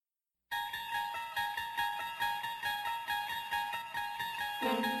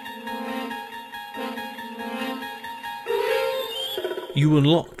You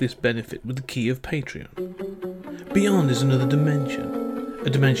unlock this benefit with the key of Patreon. Beyond is another dimension. A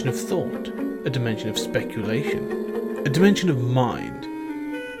dimension of thought. A dimension of speculation. A dimension of mind.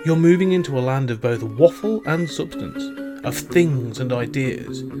 You're moving into a land of both waffle and substance. Of things and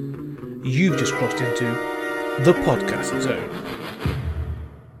ideas. You've just crossed into the podcast zone.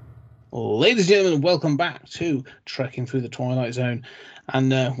 Ladies and gentlemen, welcome back to Trekking Through the Twilight Zone.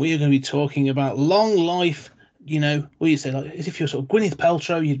 And we are going to be talking about long life. You know, what do you say? Like, as if you're sort of Gwyneth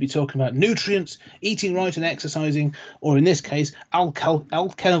Paltrow, you'd be talking about nutrients, eating right and exercising, or in this case,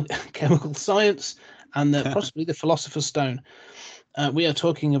 alchemical science, and possibly the Philosopher's Stone. We are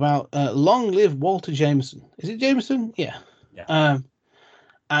talking about Long Live Walter Jameson. Is it Jameson? Yeah.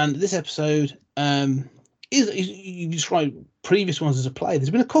 And this episode you described previous ones as a play. There's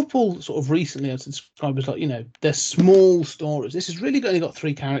been a couple sort of recently I've described as, like, you know, they're small stories. This has really only got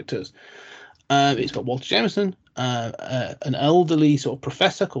three characters. It's got Walter Jameson, an elderly sort of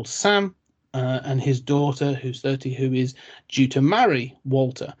professor called Sam, and his daughter, who's 30, who is due to marry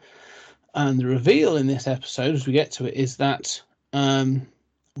Walter. And the reveal in this episode, as we get to it, is that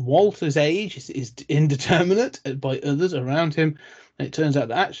Walter's age is indeterminate by others around him. And it turns out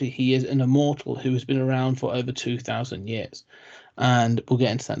that actually he is an immortal who has been around for over 2,000 years. And we'll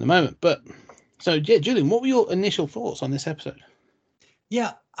get into that in a moment. But so, yeah, Julian, what were your initial thoughts on this episode?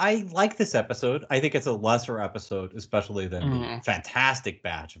 Yeah, I like this episode. I think it's a lesser episode, especially than the fantastic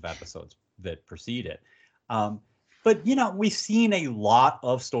batch of episodes that precede it. But, you know, we've seen a lot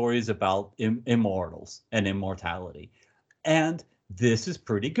of stories about immortals and immortality. And this is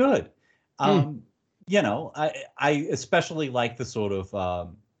pretty good. You know, I especially like the sort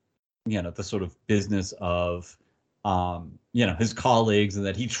of, you know, the sort of business of, you know, his colleagues, and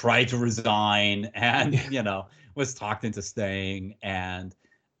that he tried to resign and, you know, was talked into staying and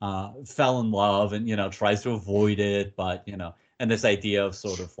fell in love and, you know, tries to avoid it. But, you know, and this idea of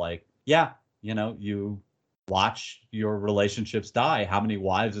sort of like, yeah, you know, you watch your relationships die. How many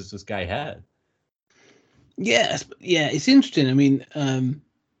wives has this guy had? Yes, yeah, it's interesting. I mean,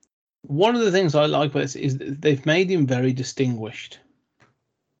 one of the things I like about this is that they've made him very distinguished.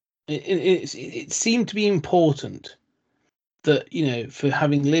 It seemed to be important that, you know, for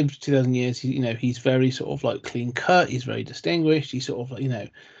having lived 2,000 years, you know, he's very sort of like clean cut. He's very distinguished. He's sort of like, you know,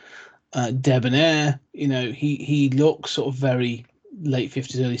 debonair. You know, he looks sort of very late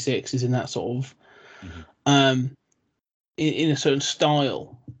 50s, early 60s in that sort of, in a certain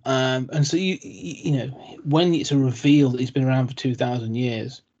style. And so you know, when it's a reveal that he's been around for 2,000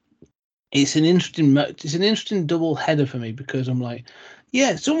 years, it's an interesting double header for me, because I'm like,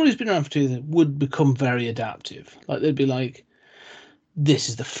 yeah, someone who's been around for 2,000 would become very adaptive. Like, they'd be like, this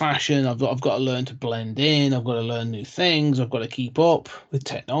is the fashion. I've got to learn to blend in. I've got to learn new things. I've got to keep up with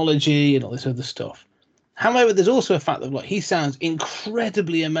technology and all this other stuff. However, there's also a fact that, like, he sounds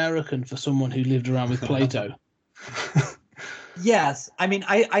incredibly American for someone who lived around with Plato. Yes, I mean,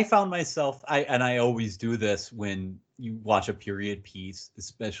 I found myself, I always do this when you watch a period piece,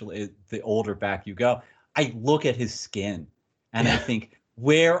 especially the older back you go. I look at his skin and I think,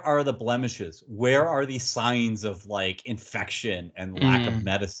 where are the blemishes? Where are the signs of, like, infection and lack of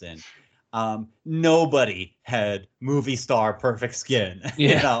medicine? Nobody had movie star perfect skin,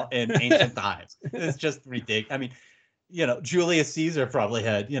 you know, in ancient times. It's just ridiculous. I mean, you know, Julius Caesar probably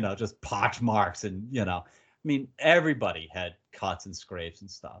had, you know, just pox marks, and, you know, I mean, everybody had cuts and scrapes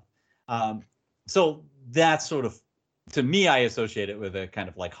and stuff. So that's sort of, to me, I associate it with a kind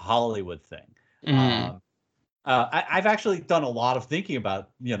of like Hollywood thing. I've actually done a lot of thinking about,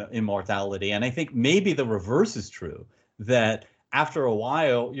 you know, immortality, and I think maybe the reverse is true, that after a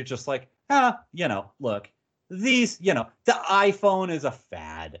while you're just like, you know, look, these, you know, the iPhone is a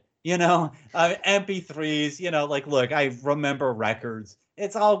fad, you know, MP3s, you know, like, look, I remember records.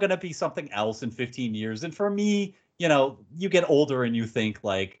 It's all going to be something else in 15 years. And for me, you know, you get older and you think,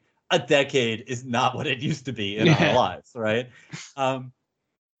 like, a decade is not what it used to be in our lives, right?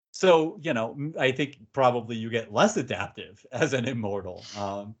 So, you know, I think probably you get less adaptive as an immortal.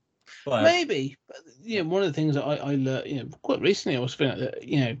 But maybe, but, you know, one of the things that I learned, you know, quite recently, I was feeling that,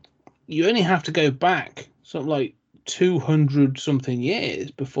 you know, you only have to go back sort of like 200 something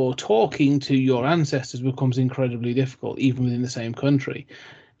years before talking to your ancestors becomes incredibly difficult, even within the same country,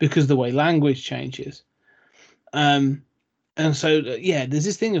 because the way language changes. And so, yeah, there's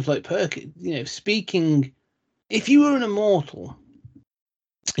this thing of, like, you know, speaking. If you were an immortal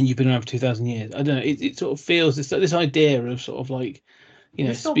and you've been around for 2,000 years, I don't know, it sort of feels this idea of sort of like, you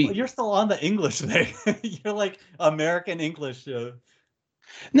know, you're still on the English thing. You're like American English.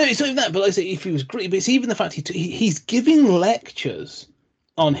 No, it's not even that. But like I say, if he was great, but it's even the fact he's giving lectures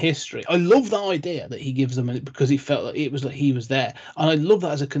on history. I love that idea that he gives them because he felt like it was like he was there, and I love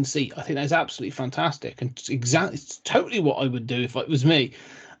that as a conceit. I think that's absolutely fantastic, and it's totally what I would do if it was me.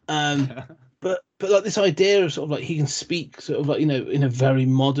 But like this idea of sort of like he can speak sort of like, you know, in a very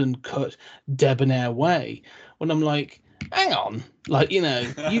modern cut debonair way, when I'm like, hang on, like, you know,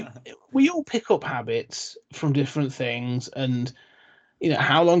 we all pick up habits from different things, and you know,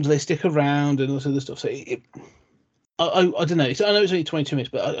 how long do they stick around and all this other stuff. So I don't know. I know it's only 22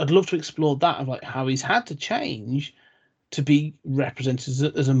 minutes, but I'd love to explore that of like how he's had to change to be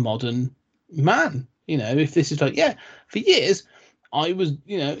represented as a modern man. You know, if this is like, yeah, for years I was,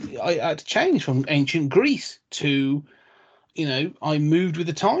 you know, I had to change from ancient Greece to, you know, I moved with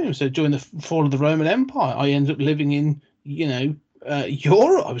the times. So during the fall of the Roman Empire, I ended up living in, you know,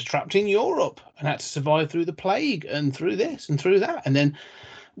 Europe. I was trapped in Europe and had to survive through the plague and through this and through that. And then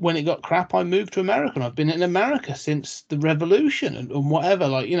when it got crap, I moved to America, and I've been in America since the revolution and whatever.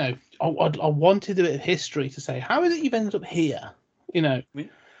 Like, you know, I wanted a bit of history to say, how is it you've ended up here? You know, I mean,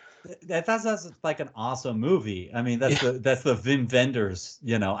 that's like an awesome movie. I mean, that's the Wim Wenders,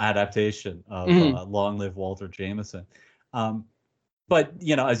 you know, adaptation of Long Live Walter Jameson. But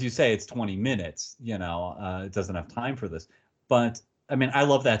you know, as you say, it's 20 minutes. You know, it doesn't have time for this. But I mean, I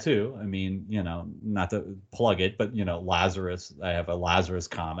love that too. I mean, you know, not to plug it, but you know, Lazarus. I have a Lazarus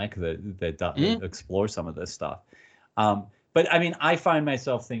comic that explores some of this stuff. But I mean, I find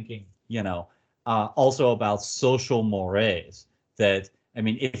myself thinking, you know, also about social mores. That I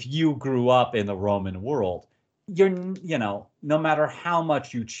mean, if you grew up in the Roman world, you know, no matter how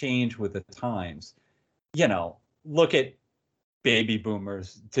much you change with the times, you know, look at baby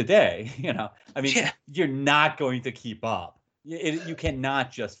boomers today. You know, I mean, you're not going to keep up. You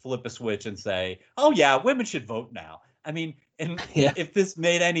cannot just flip a switch and say, "Oh yeah, women should vote now." I mean, and if this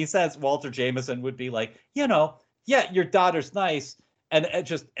made any sense, Walter Jameson would be like, you know, yeah, your daughter's nice, and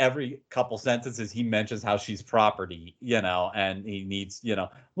just every couple sentences he mentions how she's property, you know, and he needs, you know,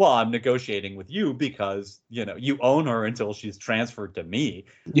 well, I'm negotiating with you because, you know, you own her until she's transferred to me.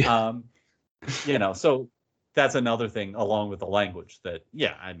 Yeah. You know, so that's another thing along with the language that,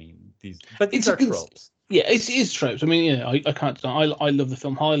 yeah, I mean, these are tropes. Yeah, it's tropes. I mean, you know, I can't deny. I love the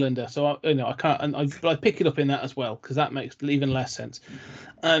film Highlander, so you know, I can't, but I pick it up in that as well because that makes even less sense.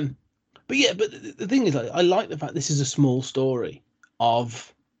 But yeah, but the thing is, like, I like the fact this is a small story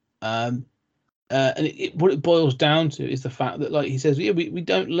of, and what it boils down to is the fact that, like he says, yeah, we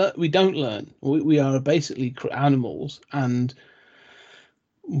don't learn. We are basically animals, and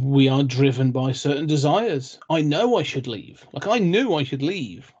we are driven by certain desires. I know I should leave. Like, I knew I should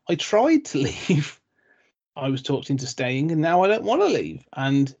leave. I tried to leave. I was talked into staying, and now I don't want to leave.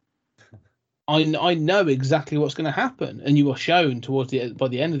 And I know exactly what's going to happen. And you are shown by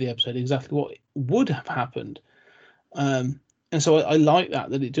the end of the episode exactly what would have happened. And so I like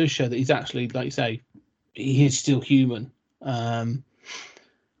that it does show that he's actually, like you say, he is still human. And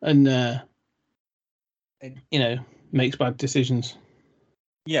you know, makes bad decisions.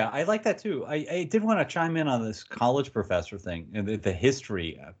 Yeah, I like that too. I did want to chime in on this college professor thing and the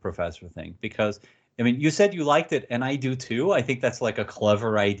history professor thing, because I mean, you said you liked it, and I do too. I think that's like a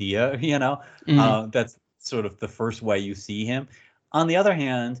clever idea, you know. That's sort of the first way you see him. On the other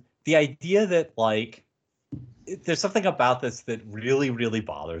hand, the idea that like there's something about this that really, really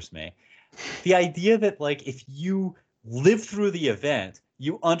bothers me. The idea that like if you live through the event,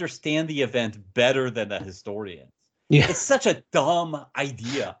 you understand the event better than the historian. Yeah. It's such a dumb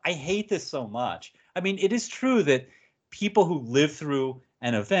idea. I hate this so much. I mean, it is true that people who live through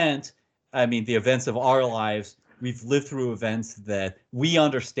an event, I mean, the events of our lives, we've lived through events that we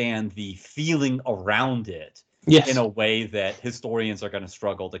understand the feeling around it in a way that historians are going to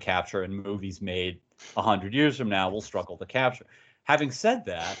struggle to capture, and movies made 100 years from now will struggle to capture. Having said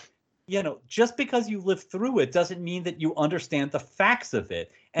that, you know, just because you live through it doesn't mean that you understand the facts of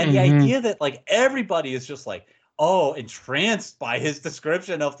it. And the idea that like everybody is just like, oh, entranced by his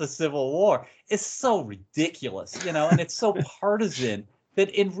description of the Civil War is so ridiculous, you know, and it's so partisan that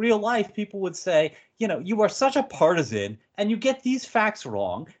in real life people would say, you know, you are such a partisan and you get these facts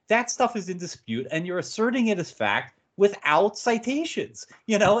wrong. That stuff is in dispute and you're asserting it as fact without citations.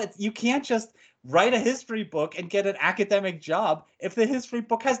 You know, you can't just write a history book and get an academic job if the history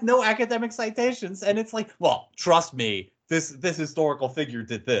book has no academic citations. And it's like, well, trust me, this historical figure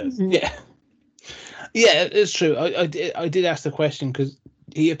did this. Yeah. Yeah, it's true. I did ask the question because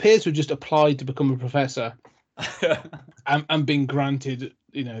he appears to have just applied to become a professor and been granted,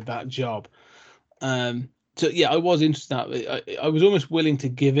 you know, that job. So yeah, I was interested in that. I was almost willing to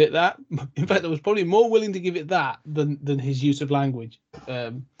give it that. In fact, I was probably more willing to give it that than his use of language,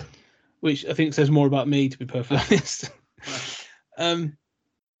 which I think says more about me, to be perfectly honest.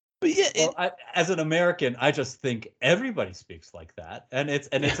 But yeah, Well, as an American, I just think everybody speaks like that, and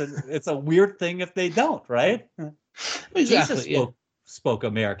it's a weird thing if they don't, right? Jesus exactly. Yeah, spoke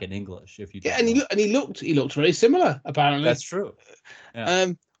American English. If you yeah, don't know, and he looked very similar apparently. that's true.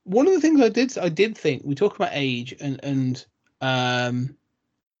 Yeah. One of the things I did think we talk about age and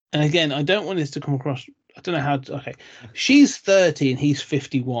again, I don't want this to come across. I don't know how. Okay, she's 30 and he's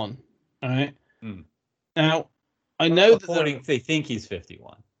 51. All right. Hmm. Now, I Well, know according they think he's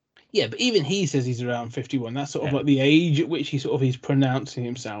 51. yeah, but even he says he's around 51. That's sort of Yeah. like the age at which he's pronouncing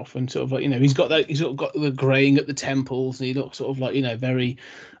himself, and sort of like he's sort of got the graying at the temples, and he looks sort of like very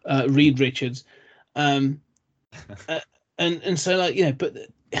Reed Richards, um, and so like but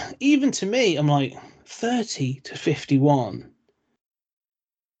even to me, I'm like 30 to 51.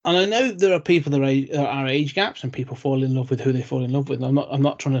 And I know there are people that are age gaps, and people fall in love with who they fall in love with. I'm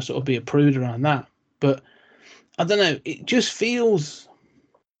not trying to sort of be a prude around that, but I don't know. It just feels.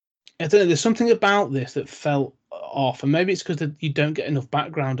 I don't know. There's something about this that felt off, and maybe it's because you don't get enough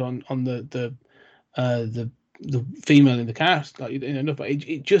background on the female in the cast. Like enough, but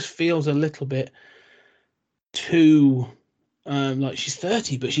it just feels a little bit too. Like she's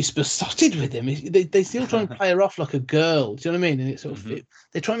 30, but she's besotted with him. They still try and play her off like a girl. Do you know what I mean? And it's sort of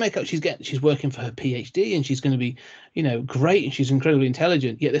they try and make out she's working for her PhD and she's going to be, great, and she's incredibly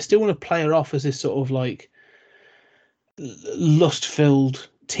intelligent. Yet they still want to play her off as this sort of like lust-filled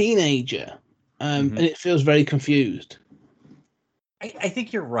teenager, and it feels very confused. I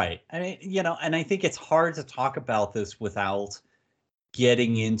think you're right. I mean, and I think it's hard to talk about this without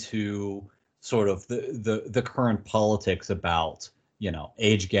getting into sort of the current politics about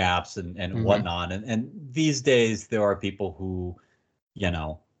age gaps and whatnot, and these days there are people who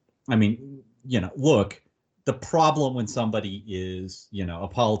look, the problem when somebody is a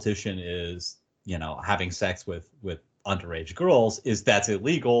politician is having sex with underage girls is that's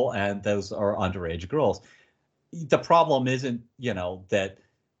illegal, and those are underage girls. The problem isn't that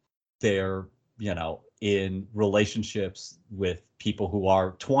they're in relationships with people who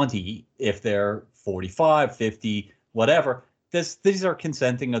are 20 if they're 45, 50, whatever. These are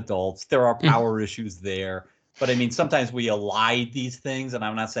consenting adults. There are power issues there. But I mean, sometimes we elide these things, and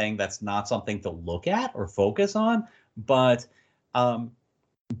I'm not saying that's not something to look at or focus on, but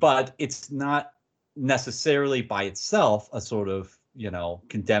it's not necessarily by itself a sort of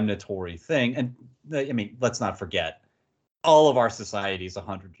condemnatory thing. And I mean, let's not forget, all of our societies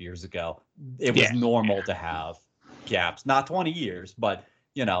 100 years ago, it was normal to have gaps, not 20 years, but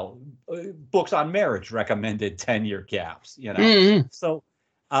books on marriage recommended 10-year gaps, So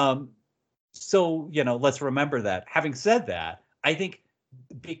let's remember that. Having said that, I think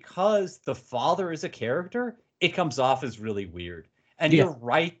because the father is a character, it comes off as really weird. And you're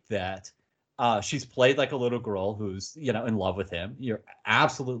right that she's played like a little girl who's in love with him. You're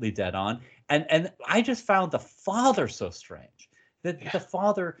absolutely dead on. And I just found the father so strange. That the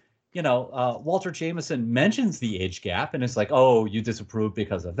father, Walter Jameson mentions the age gap, and it's like, oh, you disapprove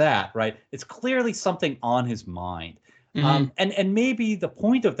because of that, right? It's clearly something on his mind. And maybe the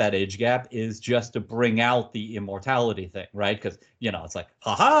point of that age gap is just to bring out the immortality thing, right? Because it's like,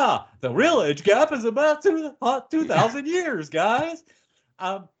 haha, the real age gap is about 2,000 years, guys.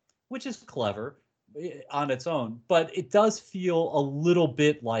 Which is clever on its own, but it does feel a little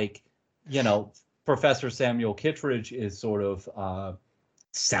bit like, Professor Samuel Kittredge is sort of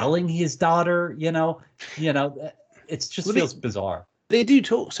selling his daughter. It just feels bizarre. They do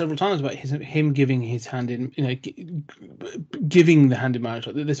talk several times about him giving his hand in, giving the hand in marriage.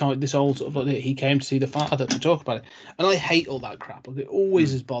 Like this old sort of like he came to see the father to talk about it, and I hate all that crap. Like, it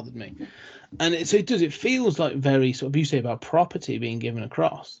always has bothered me, and it feels like very sort of, you say about property being given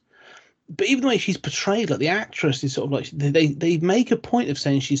across. But even the way she's portrayed, like the actress is sort of like they make a point of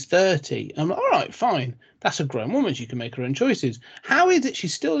saying she's 30. I'm like, all right, fine, that's a grown woman. She can make her own choices. How is it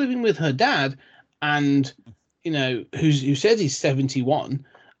she's still living with her dad, and who says he's 71?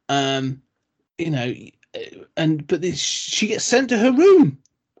 But she gets sent to her room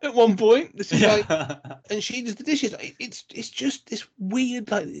at one point. This is like, and she does the dishes. It's just this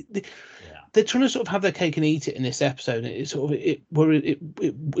weird like. They're trying to sort of have their cake and eat it in this episode. It sort of it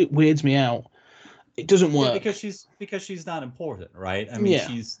weirds me out. It doesn't work because she's not important, right? I mean,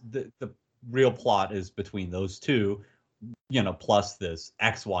 she's the real plot is between those two, plus this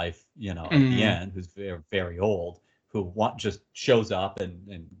ex-wife, at the end, who's very, very old, who just shows up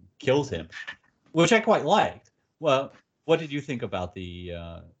and kills him, which I quite liked. Well, what did you think about the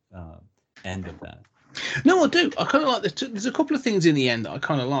end of that? No, I do. I kind of like this. There's a couple of things in the end that I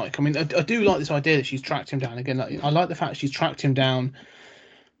kind of like. I mean, I do like this idea that she's tracked him down again. I like the fact she's tracked him down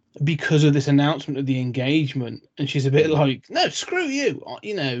because of this announcement of the engagement, and she's a bit like, no, screw you,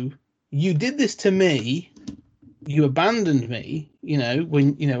 you did this to me, you abandoned me,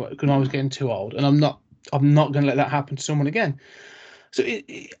 when I was getting too old, and I'm not going to let that happen to someone again. So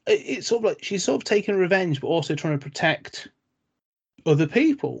it's sort of like she's sort of taking revenge, but also trying to protect other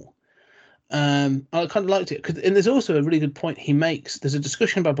people. I kind of liked it, and there's also a really good point he makes. There's a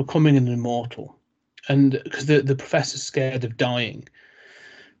discussion about becoming an immortal, and because the professor's scared of dying.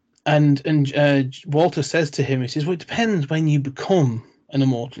 And Walter says to him, he says, well, it depends when you become an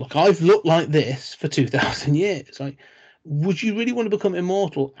immortal. Like, I've looked like this for 2,000 years. Like, would you really want to become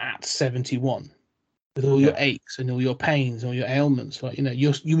immortal at 71 with all your aches and all your pains, all your ailments? Like,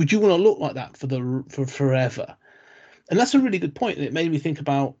 would you want to look like that for forever? And that's a really good point. And it made me think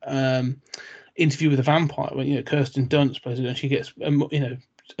about Interview with a Vampire, when Kirsten Dunst plays it, and she gets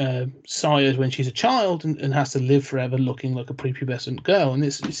sired when she's a child and has to live forever looking like a prepubescent girl, and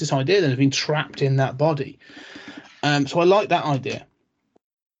it's this idea then of being trapped in that body. So I like that idea.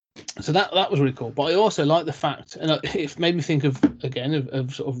 So that was really cool. But I also like the fact, and it made me think of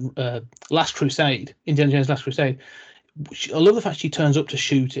sort of Last Crusade, Indiana Jones' Last Crusade. I love the fact she turns up to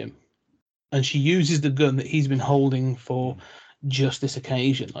shoot him, and she uses the gun that he's been holding for just this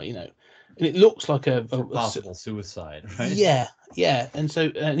occasion, and it looks like a possible suicide, right? Yeah, and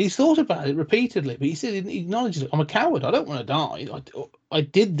he's thought about it repeatedly, but he said he acknowledges it. I'm a coward. I don't want to die. I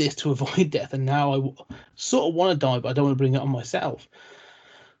did this to avoid death, and now I sort of want to die, but I don't want to bring it on myself.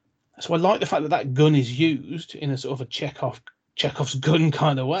 So I like the fact that gun is used in a sort of a Chekhov's gun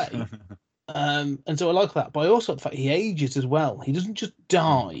kind of way, and so I like that. But I also like the fact he ages as well. He doesn't just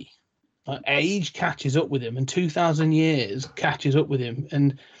die. Age catches up with him, and 2,000 years catches up with him,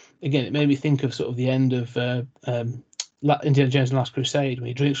 and again, it made me think of sort of the end of Indiana Jones and Last Crusade, when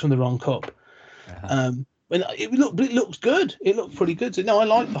he drinks from the wrong cup. When it looks good. It looked pretty good. So no, I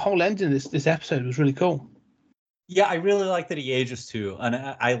like the whole ending of this episode. It was really cool. Yeah, I really like that he ages too, and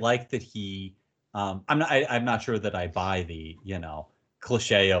I like that he. I'm not sure that I buy the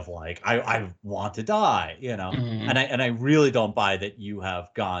cliche of like I want to die, and I really don't buy that you have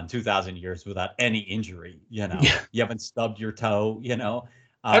gone 2,000 years without any injury. You haven't stubbed your toe.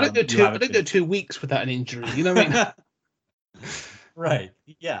 I don't go 2 weeks without an injury. You know what I mean? Right.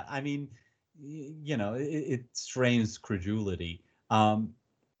 Yeah. I mean, it strains credulity.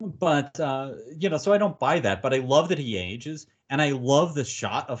 But so I don't buy that. But I love that he ages, and I love the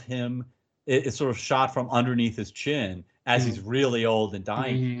shot of him. It's sort of shot from underneath his chin as he's really old and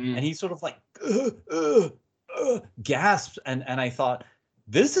dying, and he's sort of like gasps, and I thought,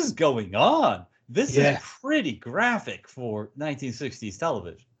 this is going on. This is pretty graphic for 1960s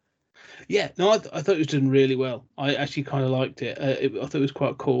television. Yeah, no, I thought it was done really well. I actually kind of liked it. I thought it was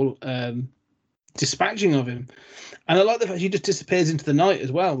quite cool dispatching of him, and I like the fact she just disappears into the night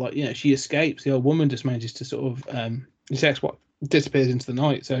as well. Like, she escapes. The old woman just manages to sort of his ex-wife disappears into the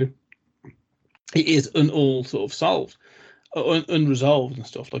night, so it is all sort of solved, unresolved and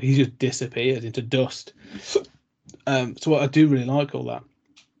stuff. Like, he just disappeared into dust. So I do really like all that.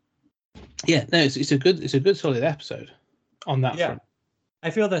 Yeah, no, it's a good solid episode on that front.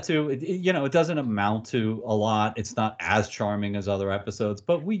 I feel that too. It doesn't amount to a lot. It's not as charming as other episodes,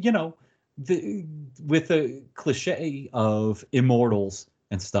 but with the cliche of immortals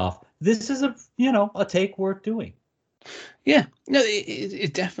and stuff, this is a take worth doing. Yeah, no,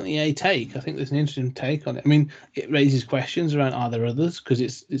 it's definitely a take. I think there's an interesting take on it. I mean, it raises questions around, are there others? Because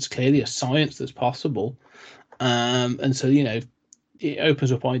it's clearly a science that's possible, and so it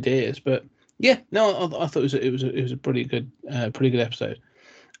opens up ideas. But yeah, no, I thought it was a pretty good episode.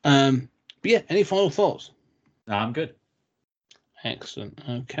 But yeah, any final thoughts? I'm good. Excellent.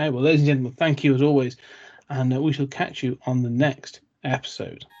 Okay, well, ladies and gentlemen, thank you as always, and we shall catch you on the next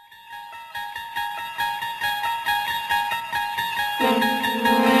episode.